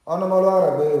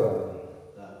Onomolora beva.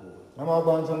 Ama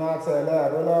bantu na tele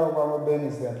arola kwa mo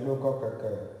beni sent loko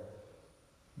keke.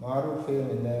 Maru fe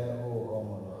mi ne o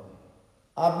omono.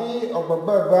 Abi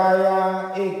ogbogbo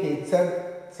baya eke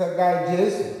tega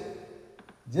Jesu.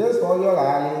 Jesu oyo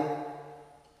lali.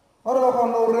 Oro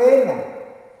kono reina.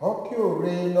 Oki o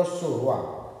reina sowa.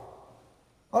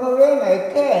 Ono reina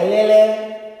eke elele.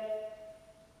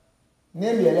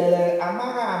 Nemielele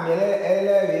amaga amele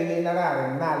ele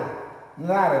nare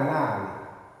nale.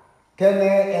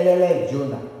 Kene elele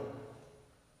Jona.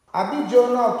 Abi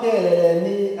Jona oke elele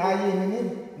ni ayi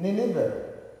Ninive.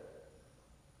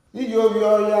 Iyo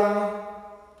bioya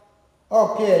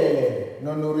oke elele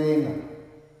no nurina.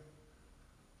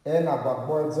 Ena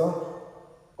bagbozo.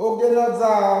 Ogenoza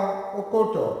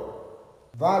okoto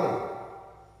valley.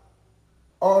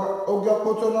 Or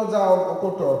ogyokoto noza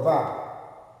okoto valley.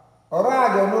 Ora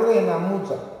nurina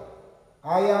muza.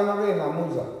 Aya nurina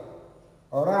muza.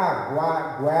 Ora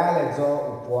gwale zo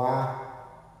upwa.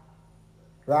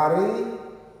 Rari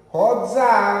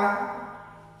hodza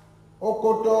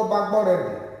okoto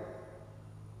bagboredi.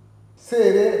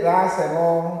 Sere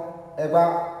rasemo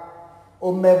eba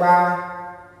omeba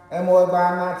emo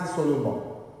eba nati Solomon.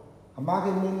 Amaki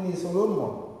mini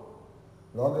Solomon.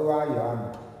 Lord wa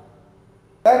yohana.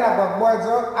 Ena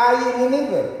bagbozo ayi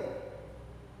Ninive.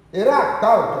 Ira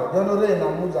kauto jonore na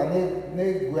muza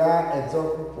ne gwa ezo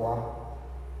upwa.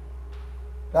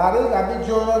 Dari gabi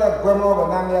Jona le gwemo go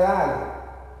na mirali.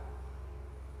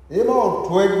 Imo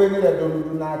tuegbe ni le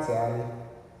donudu na ati ali.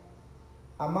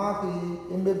 Amaki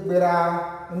imbegbera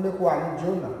imbekwa ni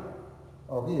Jona.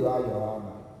 Ogi wa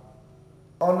Yohana.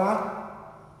 Ona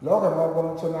loge mo go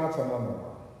ntona atoma mo.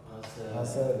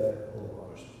 Asele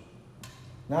o.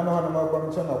 Na no mo go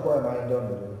ntona kwa na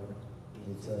donudu.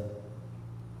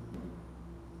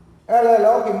 Ele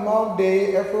loge mo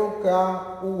de efuka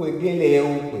uwegele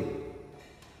ukwe.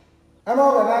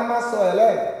 Emo ga na maso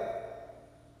ele.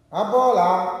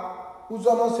 Abola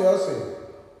uzomo se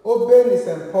obe ni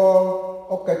St. Paul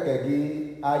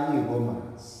okekegi ayi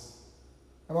Romans.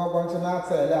 Emo ga ntona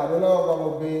tele abolo ga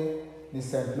obe ni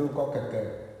St. Luke okeke.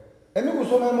 Emi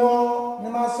kuso memo ni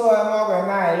maso emo ga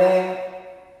na ele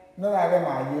no la ga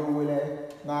ma yi owele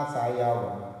na asa ya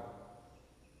wo.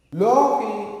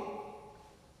 Loki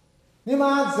ni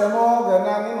ma zemo ga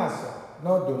na ni maso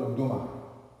no donuduma.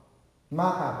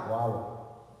 Maka kwawo.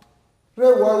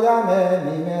 Rewo ya me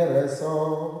ni mere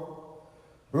so.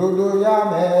 Rodo ya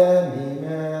me ni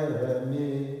mere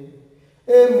mi.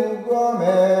 Emugo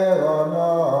me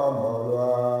ono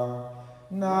molwa.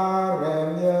 Na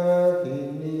remye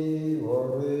kini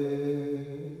wore.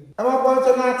 Ama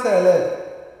kwanto na tele.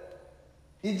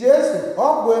 I Jesu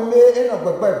ogwe me eno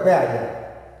gbegbe aya.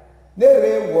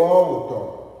 Nere wo uto.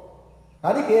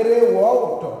 Adi kere wo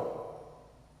uto.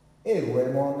 Ewe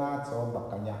mo na to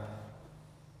bakanya.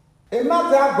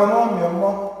 Emata agbomo mi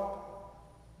omo.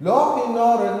 Lo ki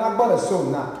no re na gbore so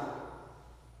na.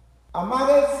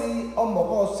 Amare si omo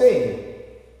ko se.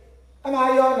 Ana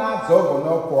yo na zo go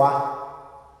no kwa.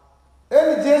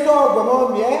 Eni Jesu agbomo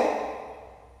mi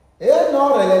e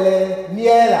no re lele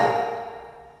miela.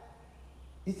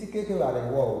 Iti keke wa re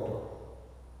wo oto.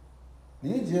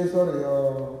 Ni Jesu re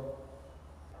yo.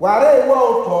 Ware wo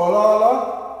oto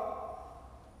lolo.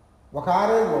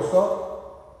 Wakare woso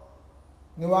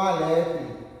ni wale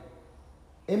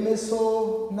fi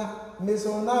emeso na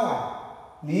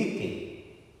like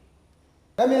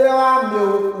emira wa mi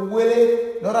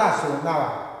uwele no raso na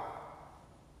wa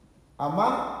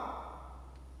ama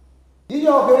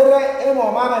iyo fere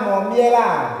emo ma mo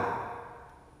miela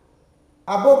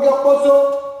aboge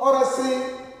oposo orasi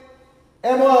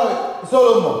emo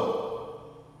Solomon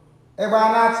egba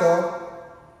na to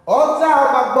oza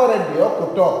obagbore de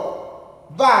okuto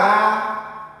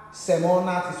Vara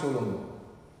semona ti Solomon.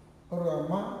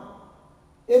 Roma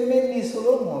emeni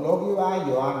Solomon logi wa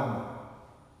Yohana.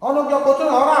 Ono gyo koto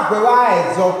na ora gbe wa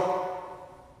ezo.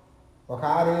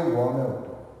 Wakare wo me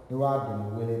oto. Ni wa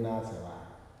dun wele na se wa.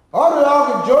 Oro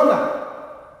logi Jona.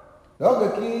 Logi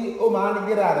ki o ma ni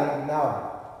girare na wa.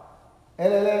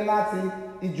 Elele na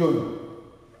ti Jona.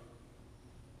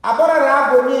 Abora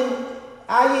ra go mi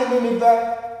ayi mi mi be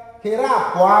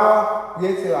kira poaro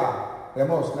yete wa.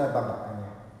 Remos na baba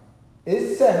anya.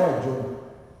 Ese no Jona.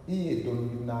 Iye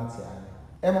donu na ati ale.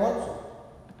 Emo otu.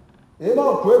 Emo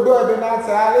otu ego ebe na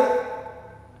ati ale.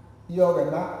 Iyo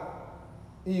gana.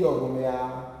 Iyo gumya.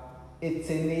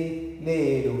 Etini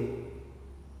leero.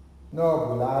 No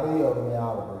bulari iyo gumya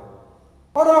obe.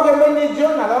 Odo ke meni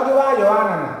Jona logi wa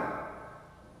Yohana na.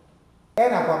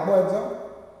 Ena kwa bozo.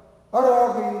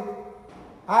 Odo ke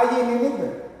ayi Ninive.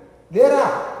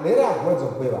 Lera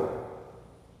bozo bewa.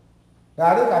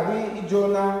 Gari kabi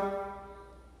ijona.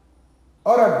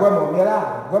 Ora gwemo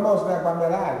mera, gwemo usna gba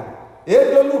mera.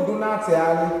 Edolu dunate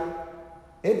ali.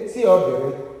 Eti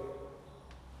obere.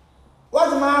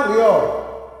 What's my real?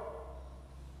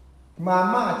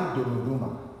 Mama ati doluduma.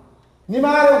 Ni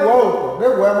mare wo, re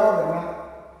wo mo gana.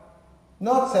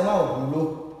 Not sema obulo.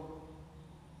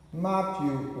 Ma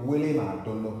piu wele ma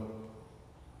dono.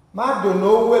 Ma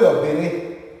dono wele obere.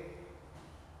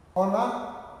 Ona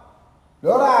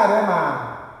lora are ma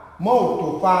mo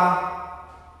to fa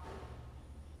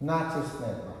na to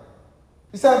snap.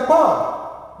 Isen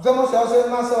Paul, zemo se ose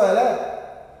ma so ele.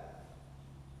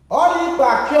 Ori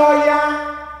pa kyoya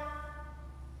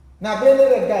na bele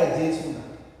re ga Jesu na.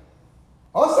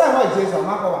 O se ma Jesu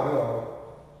ma ko wa re o.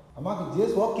 Ama ki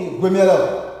Jesu o ke gbemi lo.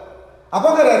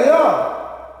 Abogere re o.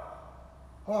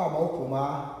 O ama o fuma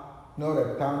no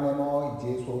re tan ne mo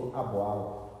Jesu abo awo.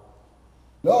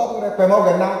 Lo re pe mo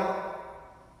gana.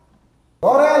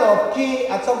 Ore lo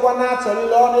ki atogwa na tori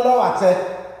lo ni lo ate.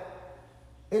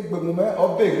 Egbemu me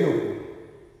obegi o.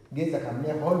 Geza ka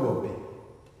me ho lo be.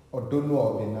 Odonu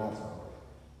ordinato.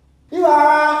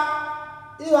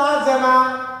 Iwa zema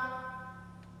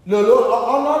lolo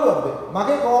ono lobe.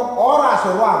 Make ko ora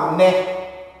so wa ne.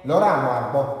 Lora mo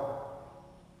agbo.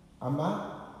 Ama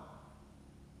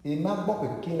ima gbo pe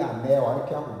kila ne wa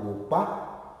ki akugbo pa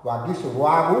wa gi so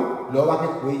wa ru lo wa ke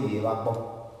ko ye wa gbo.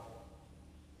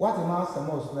 What ma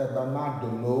samo so ba ma do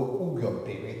no ugyo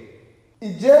bere.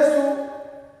 I Jesu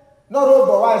no ro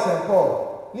bo wa St. Paul.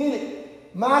 Ni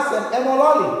Masem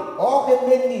emololi o ke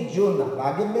menni Jona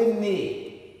la ge menni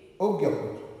ogyo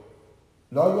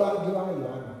loyo giwa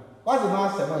yana wazi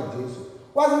masem o Jesu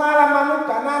wazi mara manu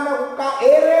kana me ka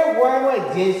ere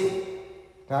wo Jesu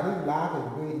tari la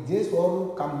ge Jesu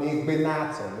oru ka me gbe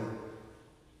na atole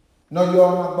no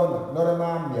yo na gbona no re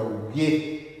ma mi owie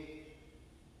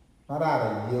mara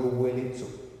re ye wele to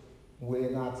wele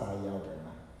na ata ya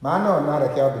na ma no na re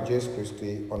ke o Jesu Christ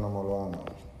onomolo ana.